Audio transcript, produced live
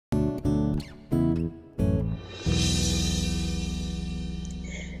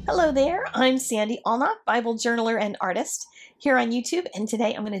Hello there, I'm Sandy Allnott, Bible journaler and artist here on YouTube, and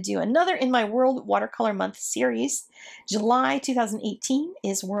today I'm going to do another in my World Watercolor Month series. July 2018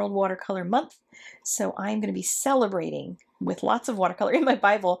 is World Watercolor Month, so I'm going to be celebrating with lots of watercolor in my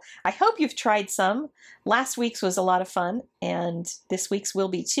Bible. I hope you've tried some. Last week's was a lot of fun, and this week's will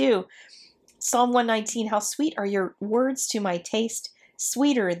be too. Psalm 119, how sweet are your words to my taste,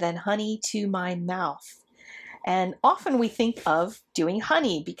 sweeter than honey to my mouth. And often we think of doing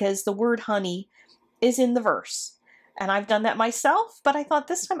honey because the word honey is in the verse. And I've done that myself, but I thought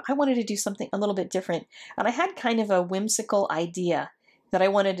this time I wanted to do something a little bit different. And I had kind of a whimsical idea that I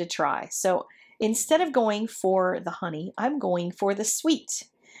wanted to try. So instead of going for the honey, I'm going for the sweet.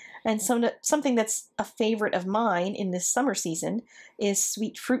 And something that's a favorite of mine in this summer season is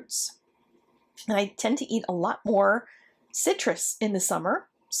sweet fruits. And I tend to eat a lot more citrus in the summer.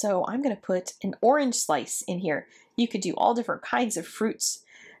 So I'm going to put an orange slice in here. You could do all different kinds of fruits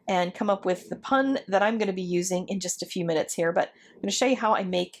and come up with the pun that I'm going to be using in just a few minutes here, but I'm going to show you how I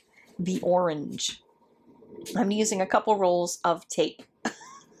make the orange. I'm using a couple rolls of tape.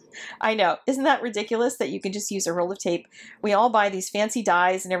 I know, isn't that ridiculous that you can just use a roll of tape? We all buy these fancy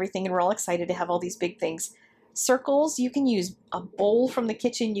dies and everything, and we're all excited to have all these big things. Circles, you can use a bowl from the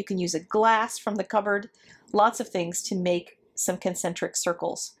kitchen, you can use a glass from the cupboard, lots of things to make some concentric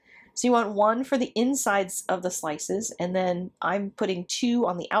circles. So you want one for the insides of the slices, and then I'm putting two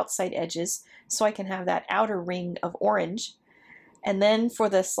on the outside edges so I can have that outer ring of orange. And then for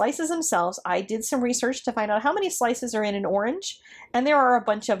the slices themselves, I did some research to find out how many slices are in an orange, and there are a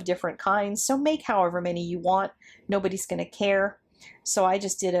bunch of different kinds, so make however many you want. Nobody's going to care. So I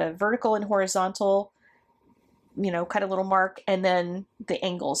just did a vertical and horizontal, cut a little mark, and then the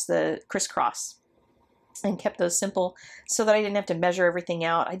angles, the crisscross, and kept those simple so that I didn't have to measure everything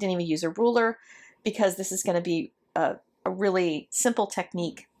out. I didn't even use a ruler because this is going to be a really simple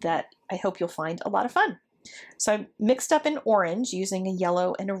technique that I hope you'll find a lot of fun. So I mixed up an orange using a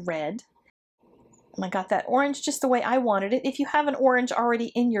yellow and a red. And I got that orange just the way I wanted it. If you have an orange already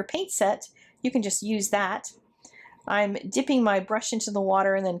in your paint set, you can just use that. I'm dipping my brush into the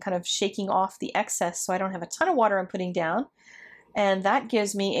water and then kind of shaking off the excess so I don't have a ton of water I'm putting down. And that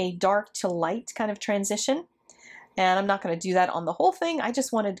gives me a dark to light kind of transition. And I'm not going to do that on the whole thing. I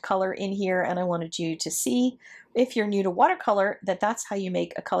just wanted color in here, and I wanted you to see, if you're new to watercolor, that that's how you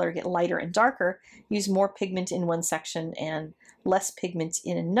make a color get lighter and darker. Use more pigment in one section and less pigment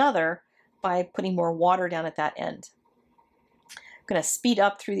in another by putting more water down at that end. I'm going to speed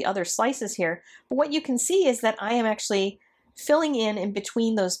up through the other slices here. But what you can see is that I am actually filling in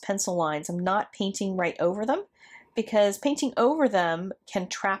between those pencil lines. I'm not painting right over them, because painting over them can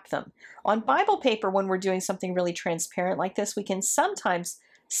trap them. On Bible paper, when we're doing something really transparent like this, we can sometimes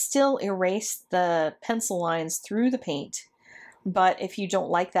still erase the pencil lines through the paint. But if you don't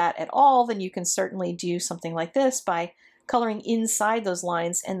like that at all, then you can certainly do something like this by coloring inside those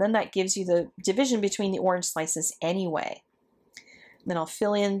lines, and then that gives you the division between the orange slices anyway. And then I'll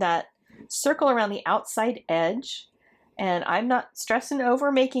fill in that circle around the outside edge. And I'm not stressing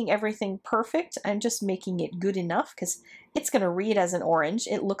over making everything perfect. I'm just making it good enough because it's going to read as an orange.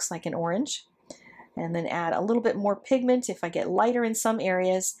 It looks like an orange. And then add a little bit more pigment if I get lighter in some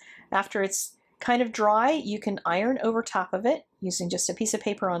areas. After it's kind of dry, you can iron over top of it using just a piece of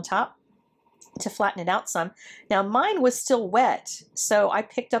paper on top to flatten it out some. Now mine was still wet, so I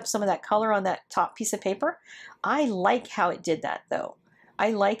picked up some of that color on that top piece of paper. I like how it did that though.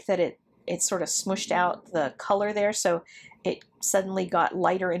 I like that it sort of smushed out the color there, so it suddenly got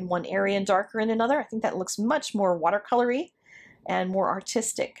lighter in one area and darker in another. I think that looks much more watercolory and more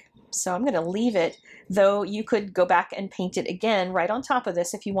artistic. So I'm going to leave it, though you could go back and paint it again right on top of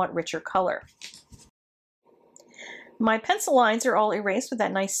this if you want richer color. My pencil lines are all erased with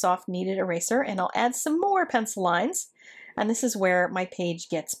that nice soft kneaded eraser, and I'll add some more pencil lines. And this is where my page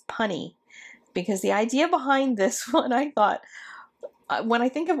gets punny, because the idea behind this one, I thought, when I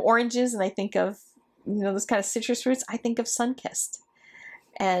think of oranges and I think of those kind of citrus fruits, I think of Sonkist.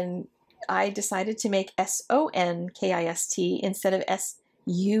 And I decided to make Sonkist instead of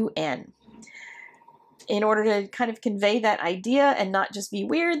Sun. In order to kind of convey that idea and not just be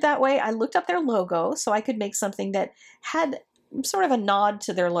weird that way, I looked up their logo so I could make something that had sort of a nod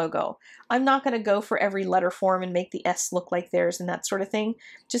to their logo. I'm not going to go for every letter form and make the S look like theirs and that sort of thing.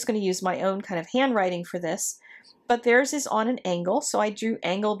 I'm just going to use my own kind of handwriting for this. But theirs is on an angle, so I drew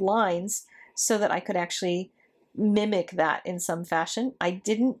angled lines so that I could actually mimic that in some fashion. I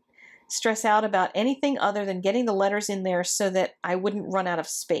didn't stress out about anything other than getting the letters in there so that I wouldn't run out of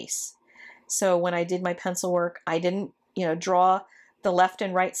space. So when I did my pencil work, I didn't, draw the left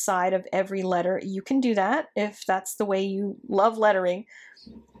and right side of every letter. You can do that if that's the way you love lettering.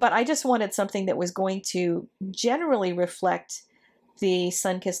 But I just wanted something that was going to generally reflect the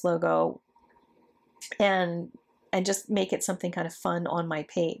Sonkist logo and just make it something kind of fun on my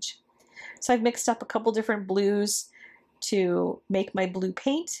page. So I've mixed up a couple different blues to make my blue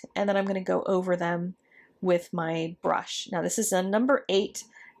paint, and then I'm going to go over them with my brush. Now this is a number 8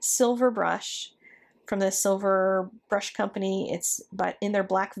 silver brush from the Silver Brush Company. It's but in their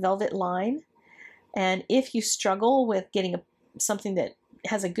black velvet line. And if you struggle with getting something that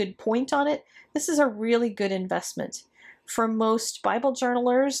has a good point on it, this is a really good investment. For most Bible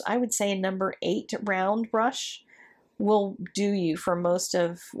journalers, I would say a number 8 round brush will do you for most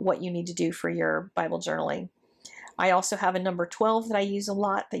of what you need to do for your Bible journaling. I also have a number 12 that I use a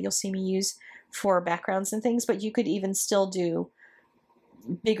lot that you'll see me use for backgrounds and things, but you could even still do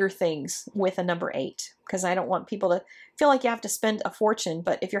bigger things with a number 8, because I don't want people to feel like you have to spend a fortune.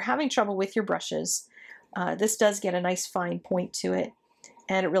 But if you're having trouble with your brushes, this does get a nice fine point to it,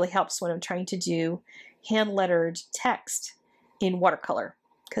 and it really helps when I'm trying to do hand-lettered text in watercolor,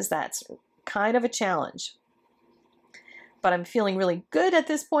 because that's kind of a challenge. But I'm feeling really good at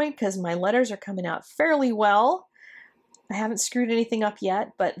this point because my letters are coming out fairly well. I haven't screwed anything up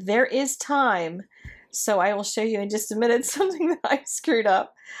yet, but there is time. So I will show you in just a minute something that I screwed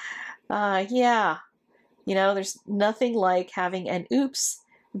up. Yeah, you know, there's nothing like having an oops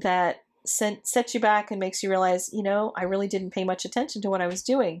that sets you back and makes you realize, you know, I really didn't pay much attention to what I was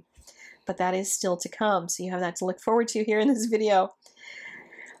doing. But that is still to come. So you have that to look forward to here in this video.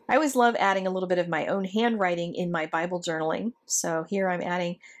 I always love adding a little bit of my own handwriting in my Bible journaling. So here I'm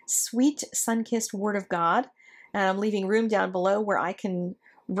adding Sweet Sonkist Word of God, and I'm leaving room down below where I can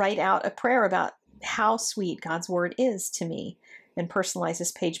write out a prayer about how sweet God's Word is to me and personalize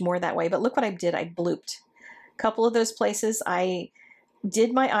this page more that way. But look what I did. I blooped. A couple of those places I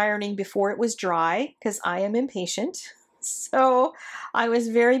did my ironing before it was dry because I am impatient. So I was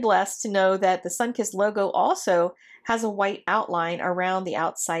very blessed to know that the Sonkist logo also has a white outline around the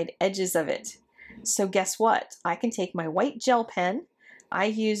outside edges of it. So guess what? I can take my white gel pen. I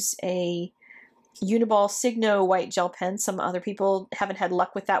use a Uniball Signo white gel pen. Some other people haven't had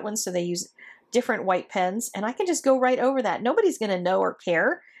luck with that one, so they use different white pens, and I can just go right over that. Nobody's going to know or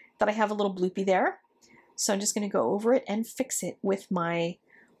care that I have a little bloopy there. So I'm just going to go over it and fix it with my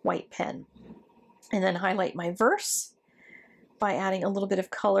white pen. And then highlight my verse by adding a little bit of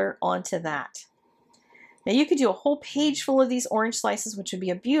color onto that. Now you could do a whole page full of these orange slices, which would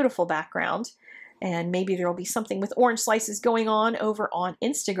be a beautiful background. And maybe there will be something with orange slices going on over on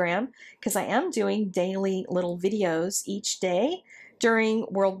Instagram, because I am doing daily little videos each day during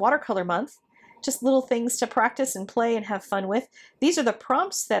World Watercolor Month. Just little things to practice and play and have fun with. These are the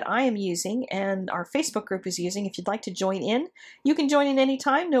prompts that I am using and our Facebook group is using. If you'd like to join in, you can join in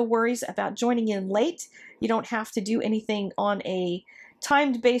anytime. No worries about joining in late. You don't have to do anything on a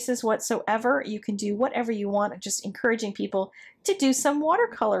timed basis whatsoever. You can do whatever you want. I'm just encouraging people to do some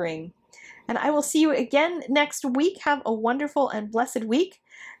watercoloring. And I will see you again next week. Have a wonderful and blessed week.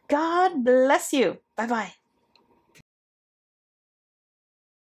 God bless you. Bye-bye.